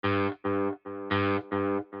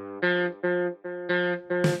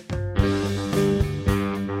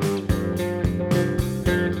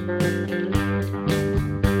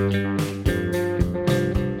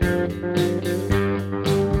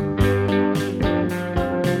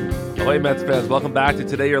Ahoy, Mets fans. Welcome back to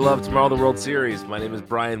Today Your Love, Tomorrow the World Series. My name is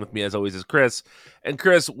Brian. With me, as always, is Chris. And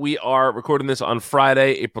Chris, we are recording this on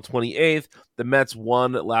Friday, April 28th. The Mets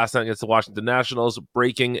won last night against the Washington Nationals,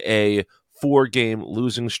 breaking a 4-game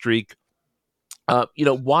losing streak.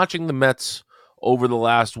 Watching the Mets over the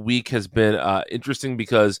last week has been interesting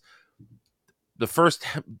because the first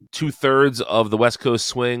 2/3 of the West Coast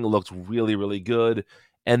swing looked really, really good.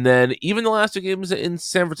 And then even the last 2 games in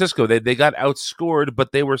San Francisco, they got outscored,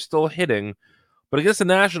 but they were still hitting. But against the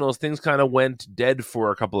Nationals, things kind of went dead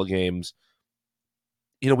for a couple of games.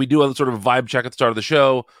 We do a sort of a vibe check at the start of the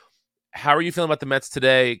show. How are you feeling about the Mets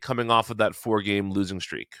today coming off of that 4-game losing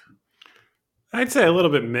streak? I'd say a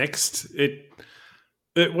little bit mixed.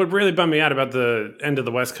 What really bummed me out about the end of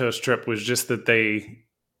the West Coast trip was just that they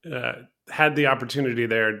had the opportunity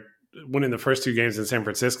there, winning the first 2 games in San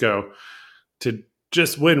Francisco, to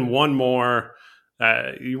just win one more.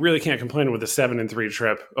 You really can't complain with a 7-3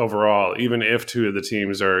 trip overall, even if 2 of the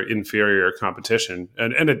teams are inferior competition.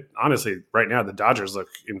 And honestly, right now the Dodgers look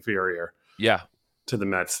inferior, to the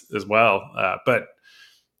Mets as well. But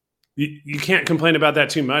you can't complain about that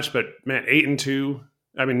too much. But man, 8-2.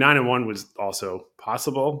 I mean, 9-1 was also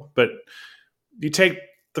possible. But you take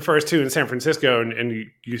the first 2 in San Francisco, and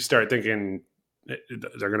you start thinking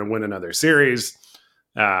they're going to win another series.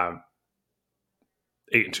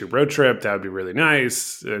 8-2 road trip, that would be really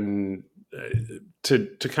nice. And to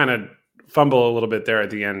kind of fumble a little bit there at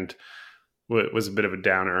the end was a bit of a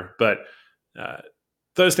downer. But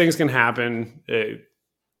those things can happen.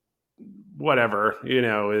 Whatever,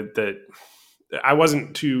 that I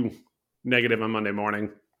wasn't too negative on Monday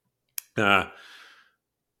morning.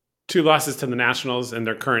 2 losses to the Nationals in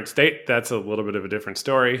their current state, that's a little bit of a different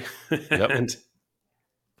story. Yep.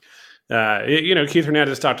 And Keith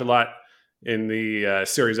Hernandez talked a lot in the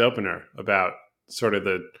series opener about sort of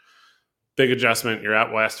the big adjustment. You're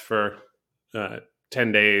out west for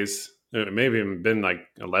 10 days. It maybe even been like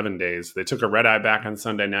 11 days. They took a red eye back on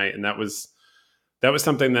Sunday night, and that was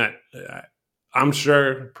something that I'm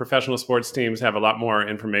sure professional sports teams have a lot more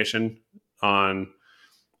information on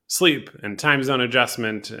sleep and time zone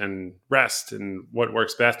adjustment and rest and what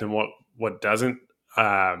works best and what doesn't.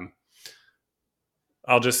 I'll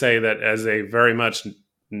just say that as a very much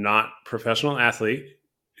not professional athlete,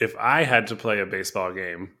 if I had to play a baseball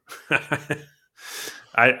game,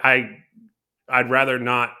 I'd rather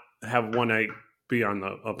not have one night be on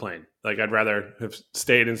a plane. Like, I'd rather have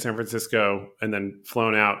stayed in San Francisco and then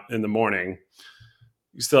flown out in the morning.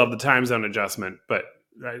 You still have the time zone adjustment, but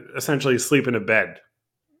essentially sleep in a bed,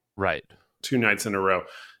 Right, 2 nights in a row.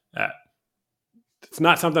 It's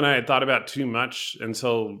not something I had thought about too much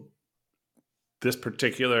until this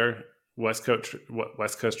particular West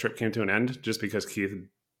Coast trip came to an end, just because Keith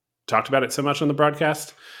talked about it so much on the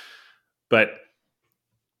broadcast. But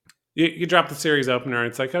you drop the series opener,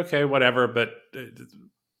 it's like, okay, whatever. But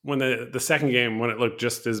when the second game, when it looked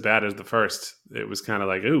just as bad as the first, it was kind of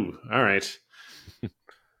like, ooh, all right.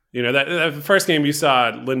 That first game, you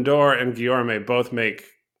saw Lindor and Guillorme both make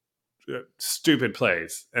stupid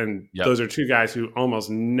plays, and those are 2 guys who almost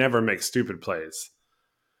never make stupid plays.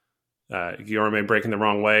 Guillorme breaking the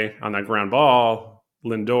wrong way on that ground ball,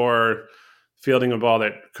 Lindor fielding a ball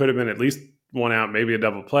that could have been at least 1 out, maybe a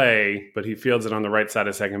double play, but he fields it on the right side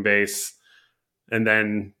of second base and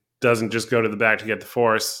then doesn't just go to the back to get the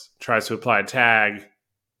force, tries to apply a tag,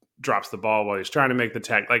 drops the ball while he's trying to make the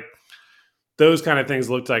tag. Like, those kind of things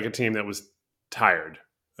looked like a team that was tired.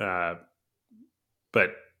 But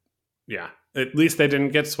yeah, at least they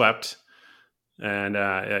didn't get swept. And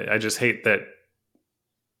I just hate that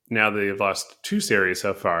now they've lost 2 series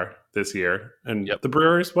so far this year. And the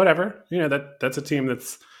Brewers, whatever, that's a team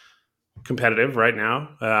that's competitive right now.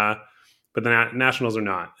 But the Nationals are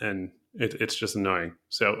not. And it's just annoying.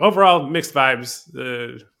 So overall, mixed vibes.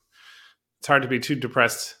 It's hard to be too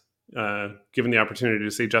depressed given the opportunity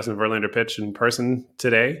to see Justin Verlander pitch in person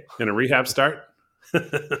today in a rehab start.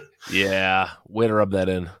 Yeah, way to rub that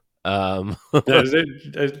in. I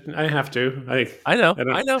have to. I know.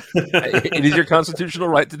 It is your constitutional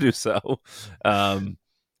right to do so.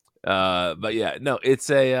 But yeah, no, it's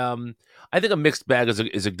a. I think a mixed bag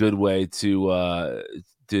is a good way to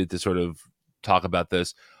sort of talk about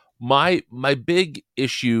this. My big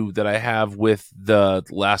issue that I have with the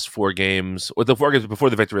last 4 games, or the 4 games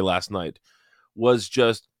before the victory last night, was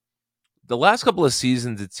just the last couple of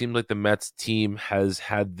seasons. It seemed like the Mets team has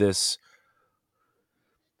had this.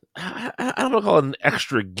 I don't want to call it an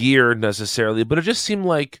extra gear necessarily, but it just seemed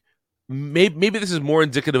like maybe this is more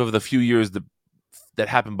indicative of the few years that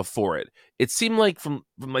happened before it. It seemed like from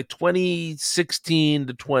like 2016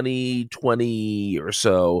 to 2020 or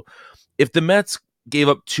so, if the Mets gave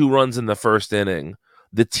up 2 runs in the first inning,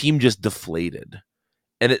 the team just deflated.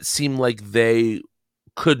 And it seemed like they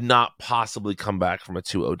could not possibly come back from a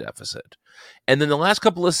 2-0 deficit. And then the last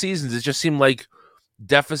couple of seasons, it just seemed like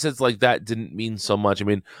deficits like that didn't mean so much. I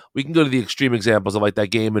mean, we can go to the extreme examples of like that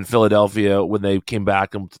game in Philadelphia when they came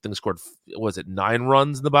back and things scored, was it 9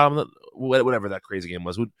 runs in the bottom of whatever that crazy game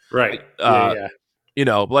was. Right. Yeah. You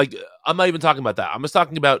know, like I'm not even talking about that. I'm just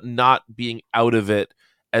talking about not being out of it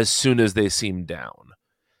as soon as they seemed down.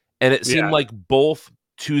 And it seemed like both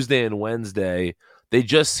Tuesday and Wednesday, they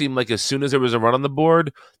just seemed like as soon as there was a run on the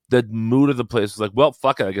board, the mood of the place was like, well,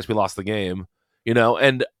 fuck it. I guess we lost the game, you know?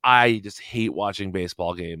 And I just hate watching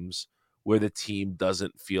baseball games where the team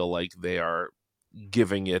doesn't feel like they are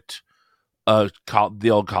giving it the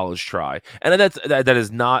old college try. And that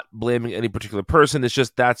is not blaming any particular person. It's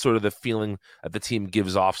just that's sort of the feeling that the team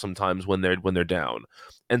gives off sometimes when they're down.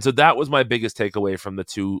 And so that was my biggest takeaway from the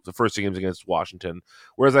first 2 games against Washington.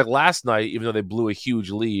 Whereas like last night, even though they blew a huge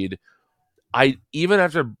lead, even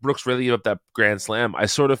after Brooks really gave up that grand slam, I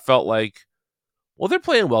sort of felt like, well, they're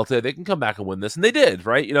playing well today. They can come back and win this, and they did,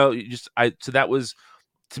 right? You know, so that was,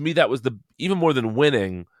 to me, that was the even more than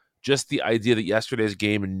winning, just the idea that yesterday's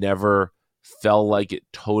game never felt like it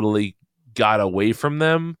totally got away from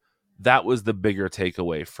them. That was the bigger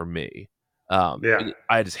takeaway for me.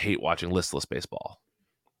 I just hate watching listless baseball.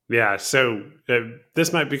 Yeah, so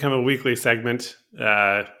this might become a weekly segment.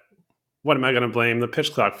 What am I going to blame the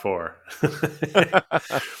pitch clock for?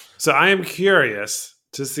 So I am curious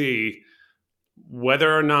to see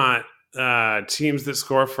whether or not teams that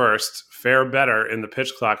score first fare better in the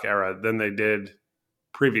pitch clock era than they did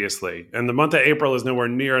previously. And the month of April is nowhere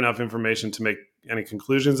near enough information to make any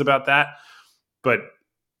conclusions about that. But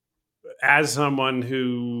as someone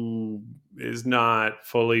who is not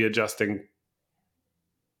fully adjusting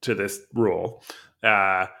to this rule,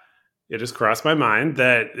 it has crossed my mind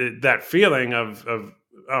that feeling of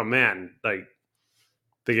oh man, like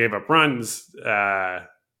they gave up runs, a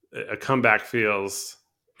comeback feels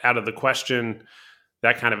out of the question,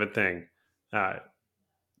 that kind of a thing.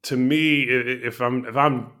 To me, if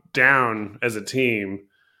I'm down as a team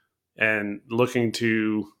and looking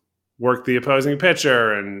to work the opposing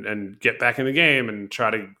pitcher and get back in the game and try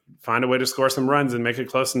to find a way to score some runs and make it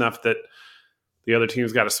close enough that the other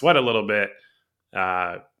team's got to sweat a little bit,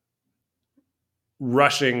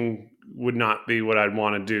 rushing would not be what I'd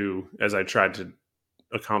want to do as I tried to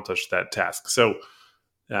accomplish that task. So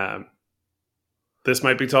this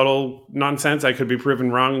might be total nonsense. I could be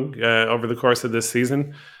proven wrong over the course of this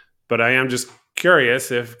season, but I am just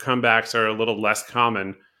curious if comebacks are a little less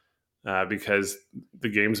common because the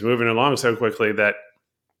game's moving along so quickly that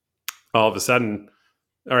all of a sudden,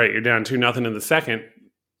 all right, you're down 2-0 in the second,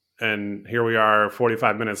 and here we are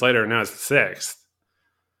 45 minutes later, and now it's the sixth.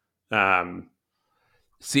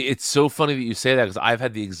 See, it's so funny that you say that because I've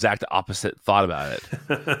had the exact opposite thought about it.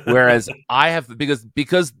 Whereas I have, because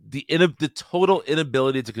the total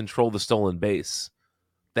inability to control the stolen base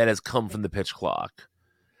that has come from the pitch clock.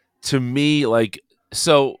 To me, like,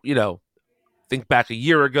 so, you know, think back a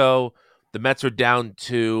year ago, the Mets are down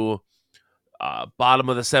to bottom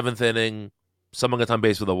of the 7th inning, someone gets on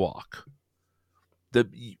base with a walk. The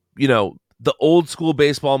old school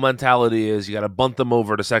baseball mentality is you got to bunt them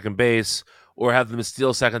over to second base or have them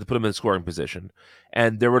steal second to put them in scoring position.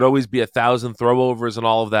 And there would always be 1,000 throwovers and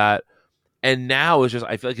all of that. And now it's just,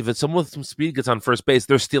 I feel like if it's someone with some speed gets on first base,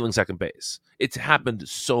 they're stealing second base. It's happened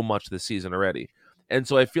so much this season already. And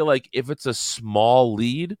so I feel like if it's a small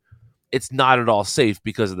lead, it's not at all safe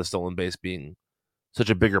because of the stolen base being such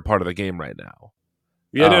a bigger part of the game right now.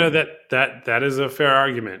 Yeah, no, that is a fair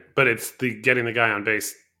argument, but it's the getting the guy on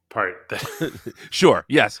base part. Sure.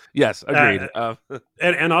 Yes. Agreed.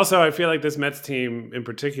 And also, I feel like this Mets team in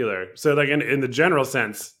particular. So, like in the general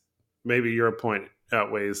sense, maybe your point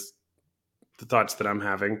outweighs the thoughts that I'm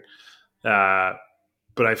having.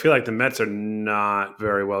 But I feel like the Mets are not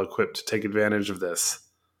very well equipped to take advantage of this.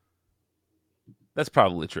 That's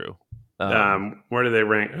probably true. Where do they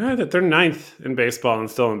rank? They're 9th in baseball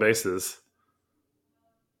and stolen bases.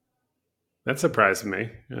 That surprised me.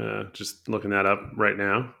 Just looking that up right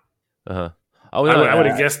now. Oh, no, I would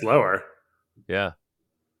have guessed lower. Yeah.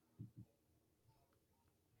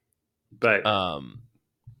 But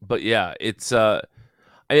yeah, it's I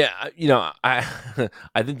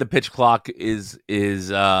think the pitch clock is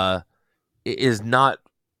not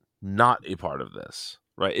a part of this,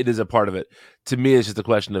 right? It is a part of it. To me, it's just a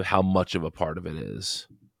question of how much of a part of it is.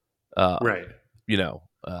 Right.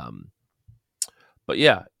 But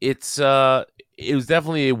yeah, it was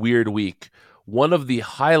definitely a weird week. One of the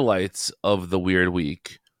highlights of the weird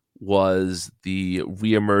week was the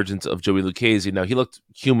reemergence of Joey Lucchesi. Now, he looked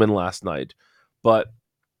human last night, but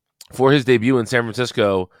for his debut in San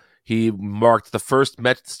Francisco, he marked the first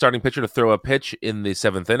Mets starting pitcher to throw a pitch in the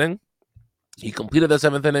 7th inning. He completed the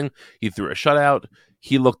 7th inning. He threw a shutout.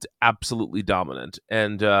 He looked absolutely dominant.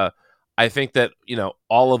 And I think that,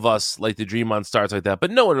 all of us like to dream on starts like that,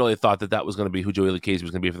 but no one really thought that that was going to be who Joey Lucchesi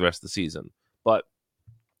was going to be for the rest of the season. But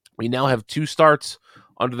we now have 2 starts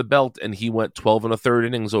under the belt, and he went 12 and a third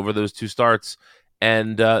innings over those 2 starts.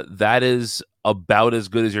 And that is about as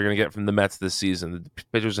good as you're going to get from the Mets this season. The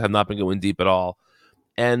pitchers have not been going deep at all.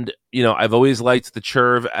 And, I've always liked the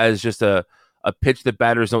Churve as just a pitch that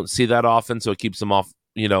batters don't see that often, so it keeps them off,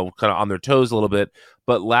 kind of on their toes a little bit.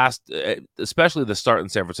 But especially the start in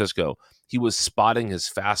San Francisco, he was spotting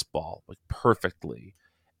his fastball like perfectly.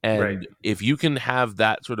 And Right. if you can have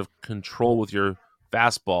that sort of control with your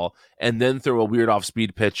fastball and then throw a weird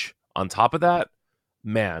off-speed pitch on top of that,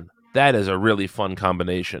 man, that is a really fun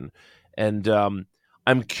combination. And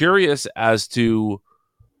I'm curious as to,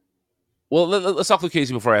 well, let's talk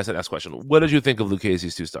Lucchesi before I ask that next question. What did you think of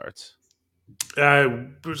Lucchesi's 2 starts?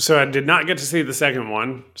 So I did not get to see the second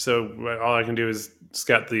one. So all I can do is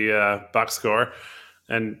scout the box score.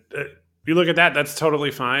 And you look at that, that's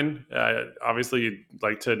totally fine. Obviously, you'd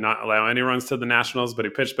like to not allow any runs to the Nationals, but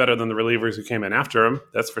he pitched better than the relievers who came in after him.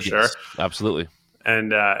 That's for sure. Absolutely.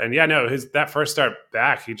 And yeah, no, that first start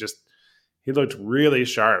back, he looked really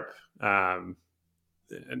sharp. And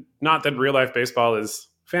not that real life baseball is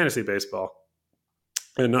fantasy baseball,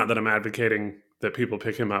 and not that I'm advocating that people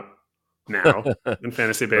pick him up now in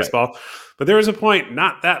fantasy baseball, right. But there was a point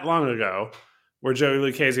not that long ago where Joey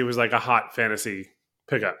Lucchesi was like a hot fantasy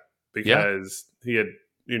pickup because he had,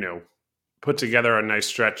 put together a nice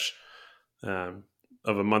stretch of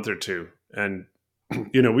a month or two. And,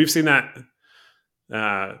 we've seen that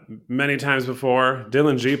many times before.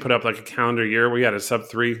 Dylan G put up like a calendar year. We had a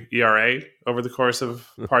sub-3 ERA over the course of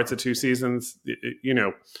parts of 2 seasons.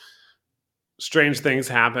 Strange things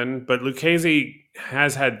happen, but Lucchesi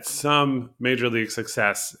has had some major league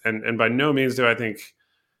success, and by no means do I think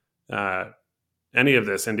any of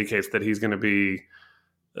this indicates that he's going to be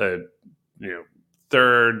a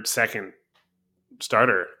third, second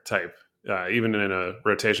starter type, even in a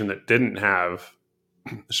rotation that didn't have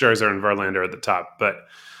Scherzer and Verlander at the top. But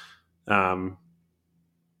it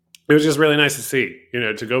was just really nice to see,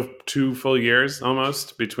 to go 2 full years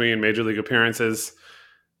almost between major league appearances.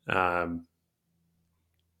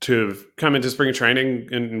 To have come into spring training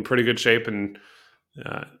in pretty good shape. And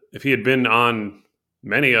if he had been on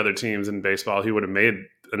many other teams in baseball, he would have made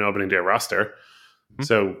an opening day roster. Mm-hmm.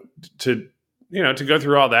 So to go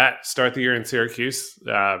through all that, start the year in Syracuse,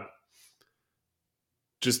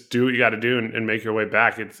 just do what you got to do and make your way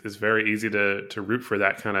back. It's very easy to root for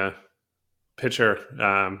that kind of pitcher.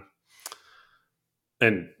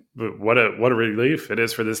 And what a relief it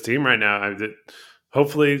is for this team right now.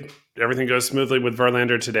 Hopefully everything goes smoothly with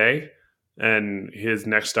Verlander today, and his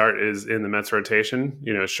next start is in the Mets rotation.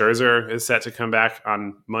 Scherzer is set to come back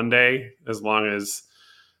on Monday as long as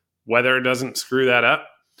weather doesn't screw that up.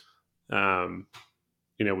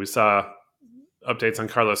 We saw updates on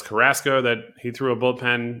Carlos Carrasco that he threw a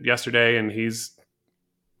bullpen yesterday, and he's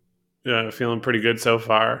feeling pretty good so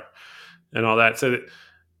far and all that. So,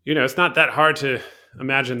 it's not that hard to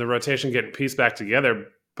imagine the rotation getting pieced back together.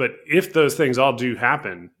 But if those things all do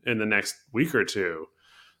happen in the next week or two,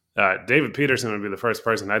 David Peterson would be the first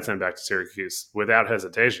person I'd send back to Syracuse without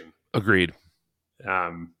hesitation. Agreed.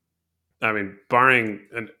 Barring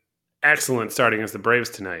an excellent start against the Braves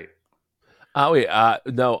tonight. Oh, wait.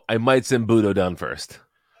 No, I might send Budo down first.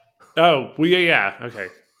 Oh, well, yeah. Okay.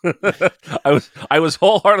 I was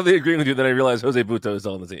wholeheartedly agreeing with you. Then I realized Jose Butto is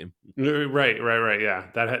still on the team. Right. Yeah,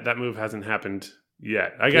 that move hasn't happened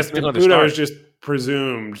yet. I guess Butto is just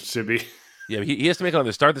presumed to be. Yeah, he has to make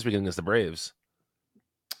another start this weekend against the Braves.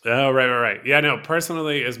 Oh, right. Yeah, no,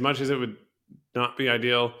 personally, as much as it would not be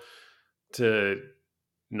ideal to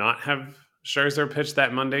not have Scherzer pitch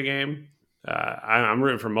that Monday game, I'm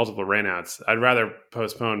rooting for multiple rainouts. I'd rather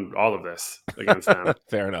postpone all of this against them.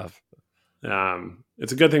 Fair enough.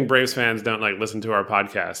 It's a good thing Braves fans don't listen to our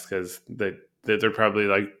podcast, because they're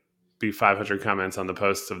probably be 500 comments on the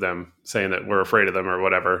posts of them saying that we're afraid of them or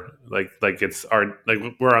whatever. It's our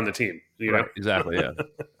we're on the team, you know? Exactly. Yeah.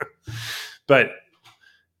 But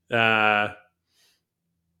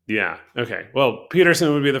yeah. Okay. Well,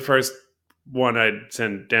 Peterson would be the first one I'd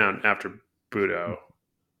send down after Budo,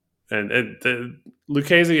 and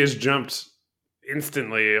Lucchesi has jumped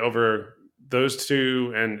instantly over those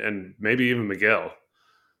two and maybe even McGill.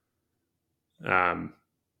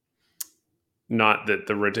 Not that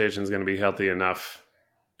the rotation is going to be healthy enough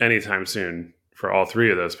anytime soon for all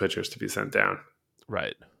three of those pitchers to be sent down.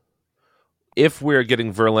 Right. If we're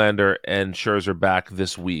getting Verlander and Scherzer back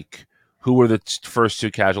this week, who were the first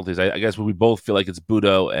two casualties? I guess we both feel like it's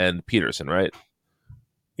Budo and Peterson, right?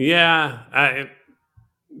 Yeah,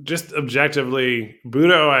 just objectively,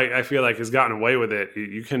 Budo, I feel like has gotten away with it.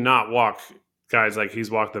 You cannot walk guys like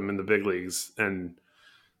he's walked them in the big leagues and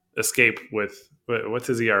escape with what's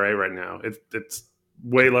his ERA right now? It's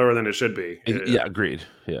way lower than it should be. Yeah, agreed.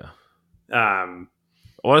 Yeah. Um,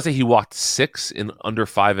 I want to say he walked 6 in under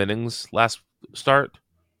 5 innings last start.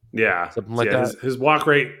 Yeah, Something like that. His walk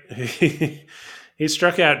rate, he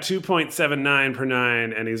struck out 2.79 per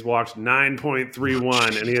 9, and he's walked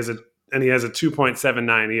 9.31, and he has a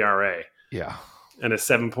 2.79 ERA. Yeah, and a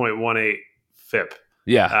 7.18 FIP.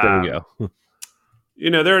 Yeah, there we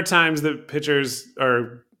go. There are times that pitchers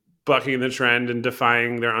are bucking the trend and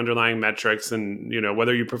defying their underlying metrics, and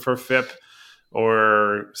whether you prefer FIP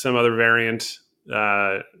or some other variant,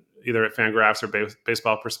 either at Fangraphs or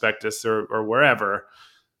Baseball Prospectus or wherever,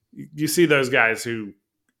 you see those guys who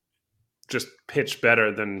just pitch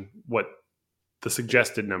better than what the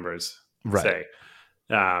suggested numbers say,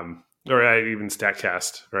 or even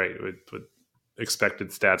Statcast, right, with expected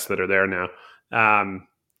stats that are there now.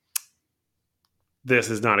 This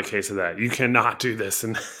is not a case of that. You cannot do this,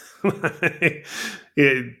 and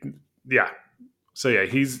So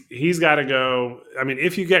he's got to go. I mean,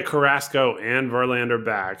 if you get Carrasco and Verlander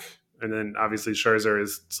back, and then obviously Scherzer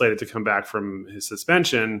is slated to come back from his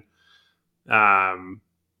suspension, then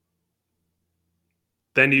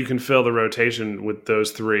you can fill the rotation with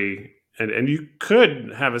those three, and you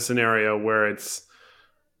could have a scenario where it's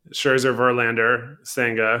Scherzer, Verlander,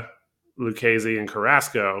 Senga, Lucchesi, and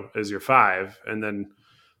Carrasco as your 5, and then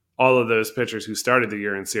all of those pitchers who started the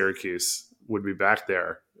year in Syracuse would be back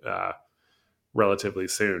there relatively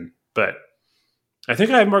soon. But I think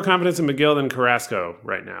I have more confidence in McGill than Carrasco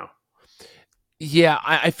right now. Yeah,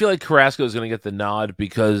 I feel like Carrasco is going to get the nod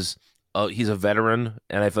because he's a veteran,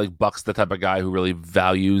 and I feel like Buck's the type of guy who really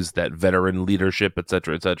values that veteran leadership, et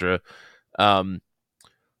cetera, et cetera.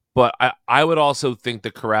 But I would also think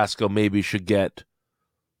that Carrasco maybe should get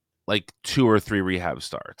like 2 or 3 rehab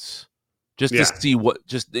starts just to see what,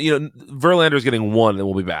 Verlander's getting 1 and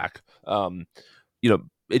we'll be back.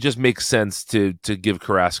 It just makes sense to give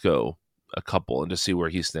Carrasco a couple and to see where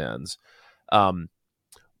he stands.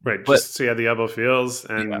 Right, just see how the elbow feels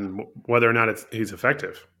and whether or not he's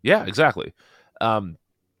effective. Yeah, exactly.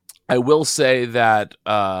 I will say that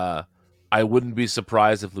I wouldn't be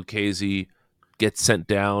surprised if Lucchesi gets sent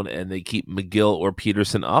down and they keep McGill or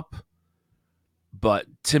Peterson up. But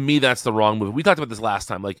to me, that's the wrong move. We talked about this last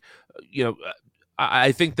time.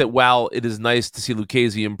 I think that while it is nice to see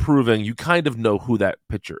Lucchesi improving, you kind of know who that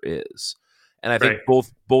pitcher is. And I think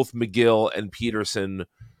both McGill and Peterson,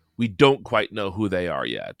 we don't quite know who they are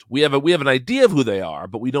yet. We have an idea of who they are,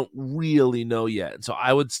 but we don't really know yet. And so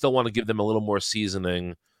I would still want to give them a little more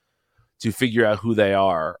seasoning to figure out who they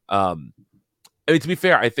are. I mean, to be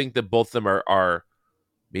fair, I think that both of them are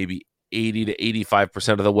maybe 80 to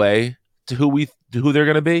 85% of the way to who they're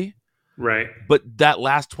going to be. Right. But that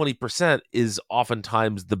last 20% is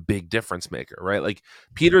oftentimes the big difference maker, right? Like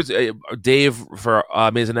Dave for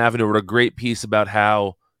Amazing Avenue wrote a great piece about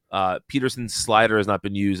how Peterson's slider has not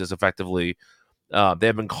been used as effectively. They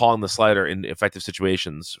have been calling the slider in effective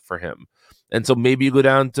situations for him. And so maybe you go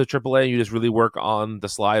down to AAA and you just really work on the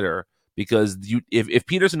slider because if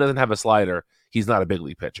Peterson doesn't have a slider, he's not a big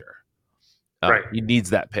league pitcher. He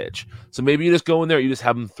needs that pitch. So maybe you just go in there, you just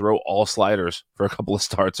have him throw all sliders for a couple of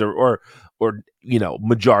starts or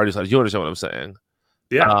majority of sliders. You understand what I'm saying?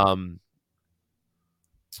 Yeah.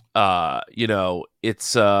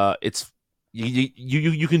 It's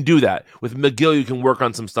you can do that. With McGill, you can work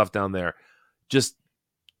on some stuff down there.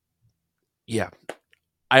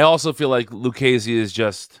 I also feel like Lucchesi is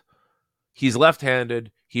he's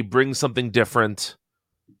left-handed. He brings something different.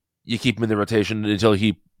 You keep him in the rotation until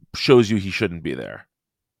he shows you he shouldn't be there.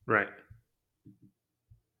 Right.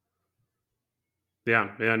 Yeah.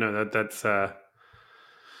 No,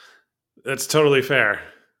 that's totally fair.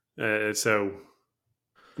 So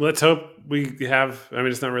let's hope we have. I mean,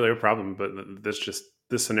 it's not really a problem, but this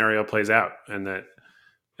scenario plays out, and that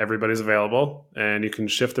everybody's available, and you can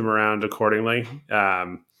shift them around accordingly. I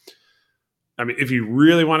mean, if you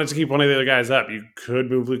really wanted to keep one of the other guys up, you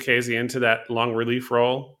could move Lucchesi into that long relief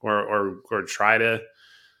role, or try to,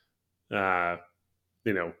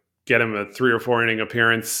 get him a 3 or 4 inning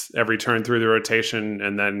appearance every turn through the rotation,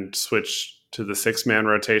 and then switch to the 6-man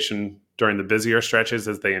rotation during the busier stretches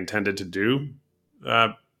as they intended to do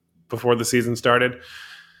before the season started.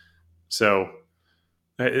 So,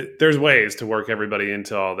 There's ways to work everybody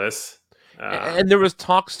into all this. And there was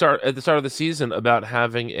talk at the start of the season about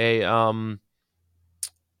having a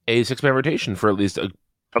 6-man rotation for at least a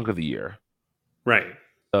chunk of the year. Right.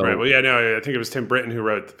 So, right. Well, yeah, no, I think it was Tim Britton who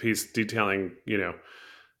wrote the piece detailing,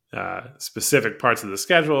 specific parts of the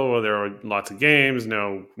schedule where there were lots of games,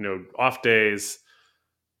 no off days.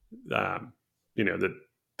 That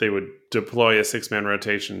they would deploy a 6-man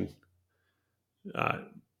rotation,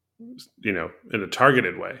 in a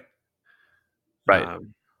targeted way. right.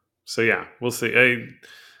 So yeah, we'll see.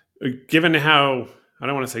 Given how, I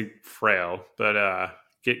don't want to say frail, but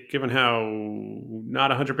given how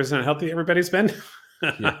not 100% healthy everybody's been,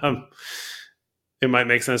 Yeah. it might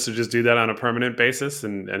make sense to just do that on a permanent basis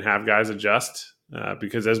and have guys adjust.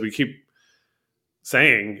 Because as we keep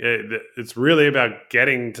saying, it's really about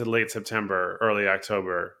getting to late September, early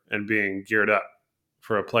October, and being geared up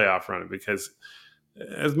for a playoff run. Because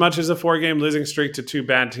as much as a 4-game losing streak to 2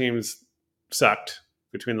 bad teams sucked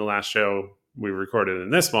between the last show we recorded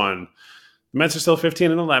and this one, the Mets are still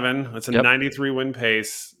 15-11. That's a 93 win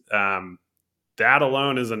pace. That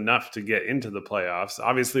alone is enough to get into the playoffs.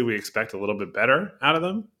 Obviously, we expect a little bit better out of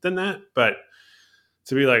them than that, but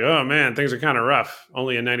to be like, oh man, things are kind of rough.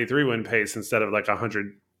 Only a 93 win pace instead of like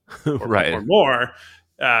 100 right. or more,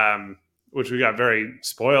 which we got very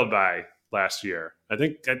spoiled by last year. I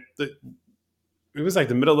think it was like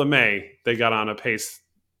the middle of May they got on a pace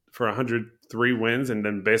for 103 wins and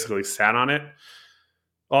then basically sat on it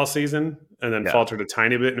all season and then faltered a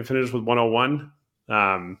tiny bit and finished with 101.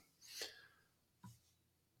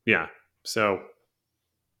 So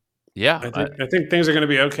I think things are going to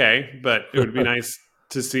be okay, but it would be nice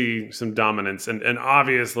to see some dominance. And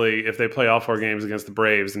obviously, if they play all 4 games against the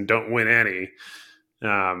Braves and don't win any,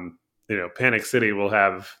 Panic City will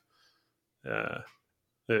have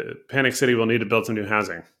Panic City will need to build some new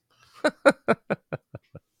housing.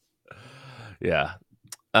 Yeah.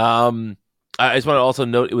 I just want to also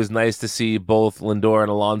note it was nice to see both Lindor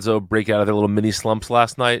and Alonso break out of their little mini slumps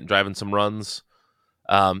last night and driving some runs.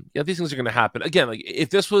 These things are going to happen. Again, like if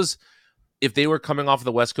they were coming off of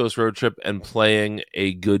the West Coast road trip and playing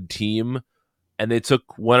a good team and they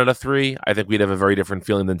took 1 out of 3, I think we'd have a very different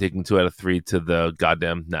feeling than taking 2 out of 3 to the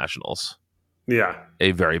goddamn Nationals. Yeah.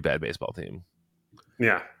 A very bad baseball team.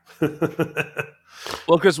 Yeah.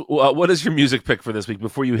 Well, Chris, what is your music pick for this week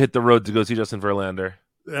before you hit the road to go see Justin Verlander?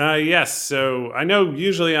 Yes. So I know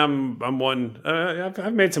usually I'm one.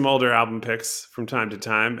 I've made some older album picks from time to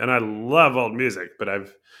time, and I love old music. But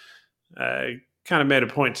I've kind of made a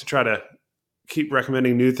point to try to keep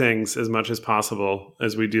recommending new things as much as possible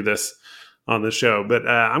as we do this on the show. But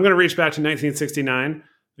I'm going to reach back to 1969,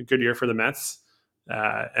 a good year for the Mets,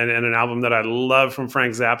 and an album that I love from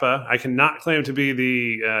Frank Zappa. I cannot claim to be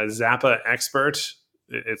the Zappa expert.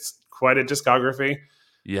 It's quite a discography.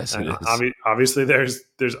 Yes, it is. Obviously, there's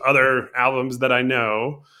other albums that I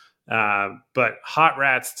know, but Hot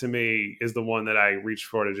Rats to me is the one that I reach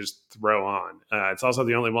for to just throw on. It's also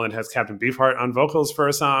the only one that has Captain Beefheart on vocals for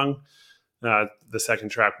a song. The second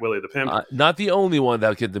track, Willie the Pimp. Not the only one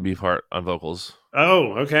that Captain Beefheart on vocals.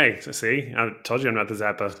 Oh, okay. So see, I told you I'm not the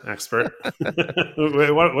Zappa expert.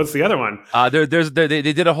 What's the other one?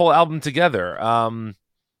 They did a whole album together. Hang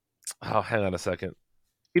on a second.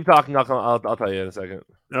 Keep talking. I'll tell you in a second.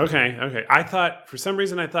 Okay. I thought for some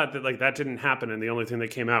reason that that didn't happen, and the only thing that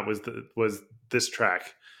came out was this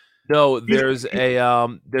track. No, there's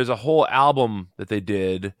a whole album that they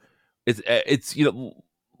did. It's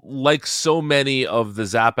like so many of the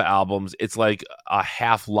Zappa albums. It's like a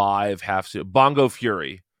half live, half Bongo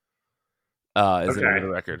Fury. Is the name of the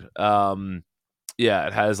record.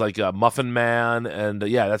 It has like a Muffin Man, and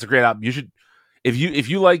that's a great album. You should, if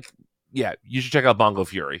you like. Yeah, you should check out Bongo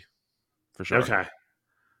Fury for sure. Okay.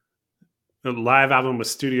 The live album with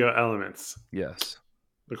studio elements. Yes.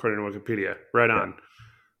 According to Wikipedia. Right on.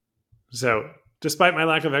 So, despite my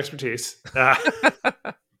lack of expertise, I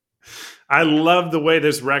love the way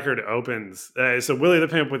this record opens. So, Willie the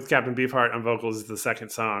Pimp with Captain Beefheart on vocals is the second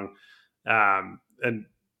song. And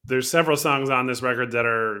there's several songs on this record that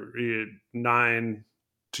are 9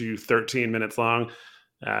 to 13 minutes long.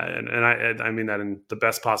 And I mean that in the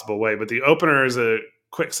best possible way. But the opener is a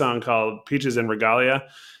quick song called Peaches and Regalia.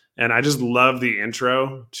 And I just love the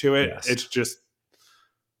intro to it. Yes. It's just,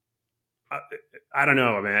 I don't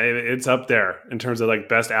know, man. It's up there in terms of like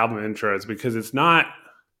best album intros because it's not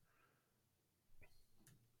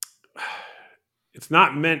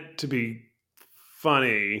meant to be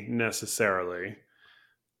funny necessarily.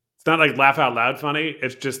 It's not like laugh out loud funny.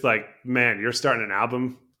 It's just like, man, you're starting an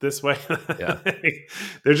album this way.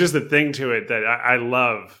 There's just a thing to it that I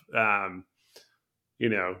love.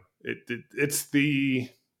 it's the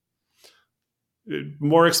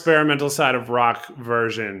more experimental side of rock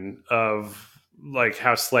version of like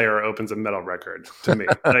how Slayer opens a metal record to me.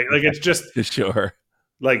 Like it's just Sure.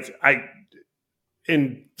 like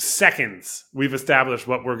in seconds we've established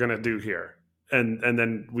what we're going to do here, and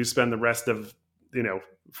then we spend the rest of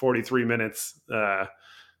 43 minutes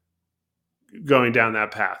going down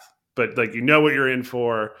that path. But like what you're in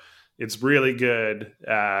for. It's really good.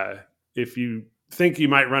 If you think you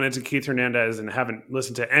might run into Keith Hernandez and haven't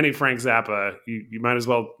listened to any Frank Zappa, you might as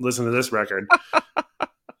well listen to this record.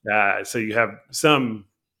 So you have some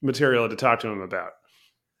material to talk to him about.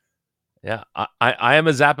 Yeah, I am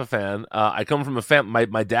a Zappa fan. I come from a fan.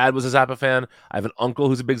 My dad was a Zappa fan. I have an uncle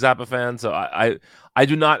who's a big Zappa fan. So I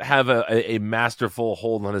do not have a masterful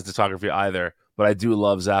hold on his discography either, but I do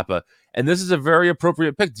love Zappa. And this is a very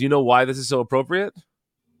appropriate pick. Do you know why this is so appropriate?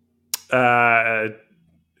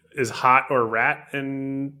 Is Hot or Rat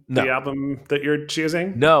in the album that you're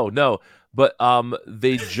choosing? No. But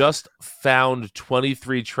they just found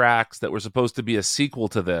 23 tracks that were supposed to be a sequel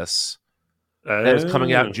to this. That is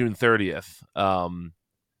coming out June 30th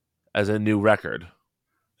as a new record.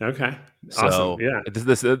 Okay. Awesome. So, yeah.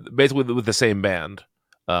 This basically with the same band.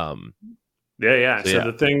 Yeah.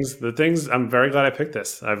 So the things I'm very glad I picked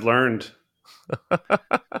this. I've learned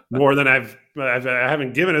more than I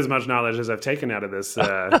haven't given as much knowledge as I've taken out of this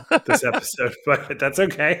this episode, but that's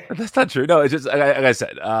okay. That's not true. No, it's just like I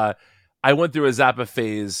said, I went through a Zappa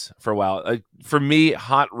phase for a while. Like for me,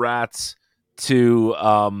 Hot Rats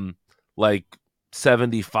to like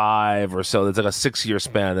 75 or so. It's like a 6-year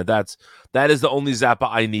span. That is the only Zappa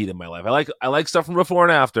I need in my life. I like stuff from before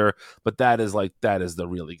and after, but that is the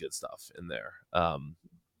really good stuff in there.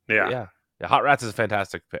 Yeah. Hot Rats is a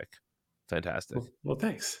fantastic pick. Fantastic. Well,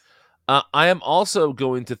 thanks. I am also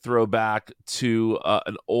going to throw back to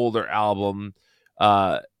an older album,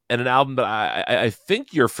 and an album that I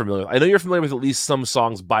think you're familiar with. I know you're familiar with at least some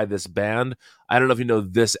songs by this band. I don't know if you know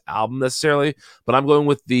this album necessarily, but I'm going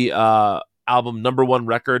with the album Number One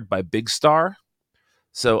Record by Big Star.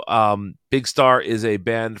 So Big Star is a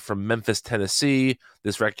band from Memphis, Tennessee.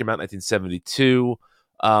 This record came out in 1972,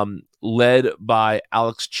 led by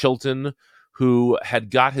Alex Chilton, who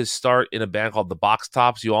had got his start in a band called the Box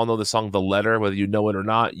Tops. You all know the song The Letter, whether you know it or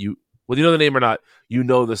not. Whether you know the name or not, you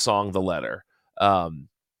know the song The Letter. But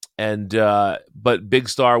Big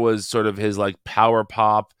Star was sort of his like power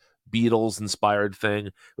pop, Beatles inspired thing.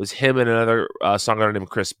 It was him and another songwriter named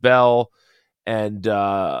Chris Bell, and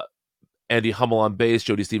Andy Hummel on bass,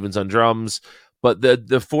 Jody Stevens on drums. But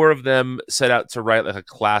the four of them set out to write like a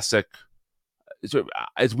classic.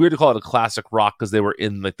 It's weird to call it a classic rock because they were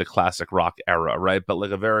in like the classic rock era, right? But like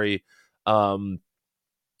a very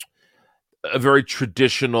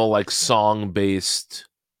traditional like song based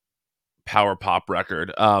power pop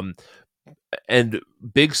record. And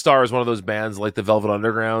Big Star is one of those bands like the Velvet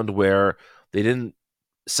Underground where they didn't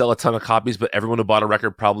sell a ton of copies, but everyone who bought a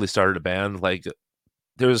record probably started a band. Like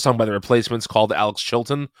there was a song by The Replacements called Alex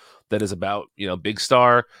Chilton that is about Big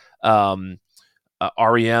Star.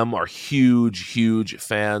 REM are huge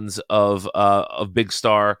fans of Big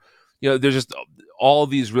Star. There's just all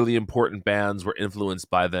these really important bands were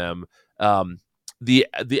influenced by them.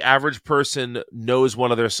 The average person knows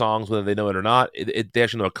one of their songs whether they know it or not. They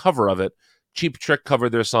actually know a cover of it. Cheap Trick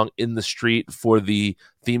covered their song In the Street for the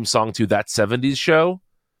theme song to That 70s Show.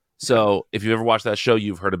 So if you've ever watched that show,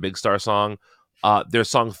 you've heard a Big Star song. Their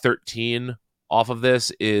song 13 off of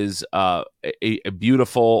this is a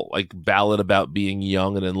beautiful like ballad about being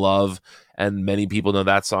young and in love, and many people know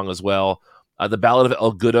that song as well. The Ballad of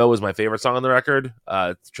El Goodo is my favorite song on the record.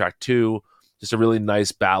 It's track 2, just a really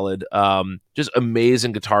nice ballad. Just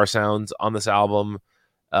amazing guitar sounds on this album.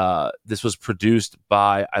 This was produced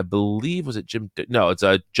by, I believe, was it Jim? No, it's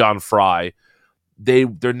John Fry.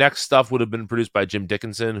 Their next stuff would have been produced by Jim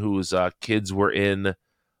Dickinson, whose kids were in.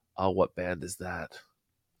 What band is that?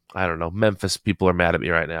 I don't know. Memphis people are mad at me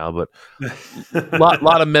right now, but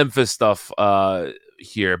lot of Memphis stuff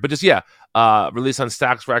here. But just released on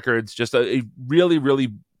Stax Records. Just a really, really,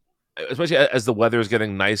 especially as the weather is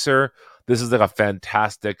getting nicer. This is like a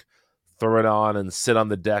fantastic throw it on and sit on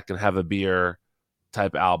the deck and have a beer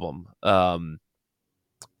type album.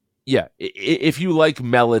 If you like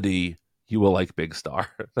melody, you will like Big Star.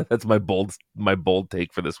 That's my bold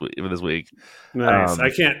take for this week. Nice. I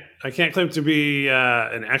can't claim to be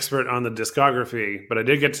an expert on the discography, but I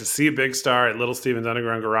did get to see Big Star at Little Steven's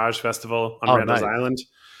Underground Garage Festival on Randall's Island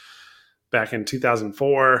back in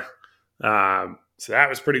 2004. So that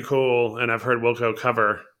was pretty cool. And I've heard Wilco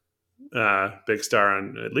cover Big Star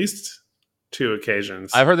on at least 2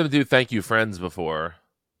 occasions. I've heard them do Thank You Friends before.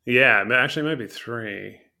 Yeah, actually maybe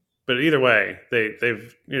 3. but either way,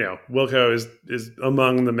 they've Wilco is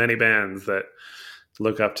among the many bands that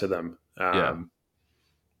look up to them.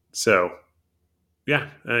 So yeah,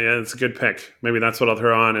 it's a good pick. Maybe that's what I'll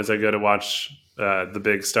throw on as I go to watch the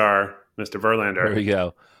big star, Mr. Verlander. There we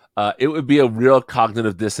go. It would be a real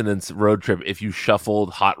cognitive dissonance road trip if you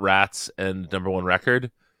shuffled Hot Rats and Number One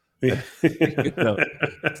Record.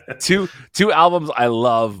 Two albums I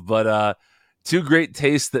love, but two great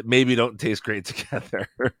tastes that maybe don't taste great together.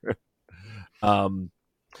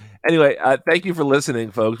 Anyway, thank you for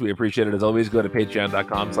listening, folks. We appreciate it. As always, go to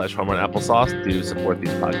patreon.com/homerunnapplesauce to support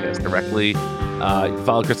these podcasts directly. You can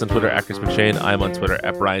follow Chris on Twitter @Chris McShane. I'm on Twitter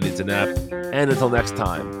 @BrianNeedsANap. And until next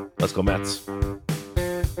time, let's go Mets.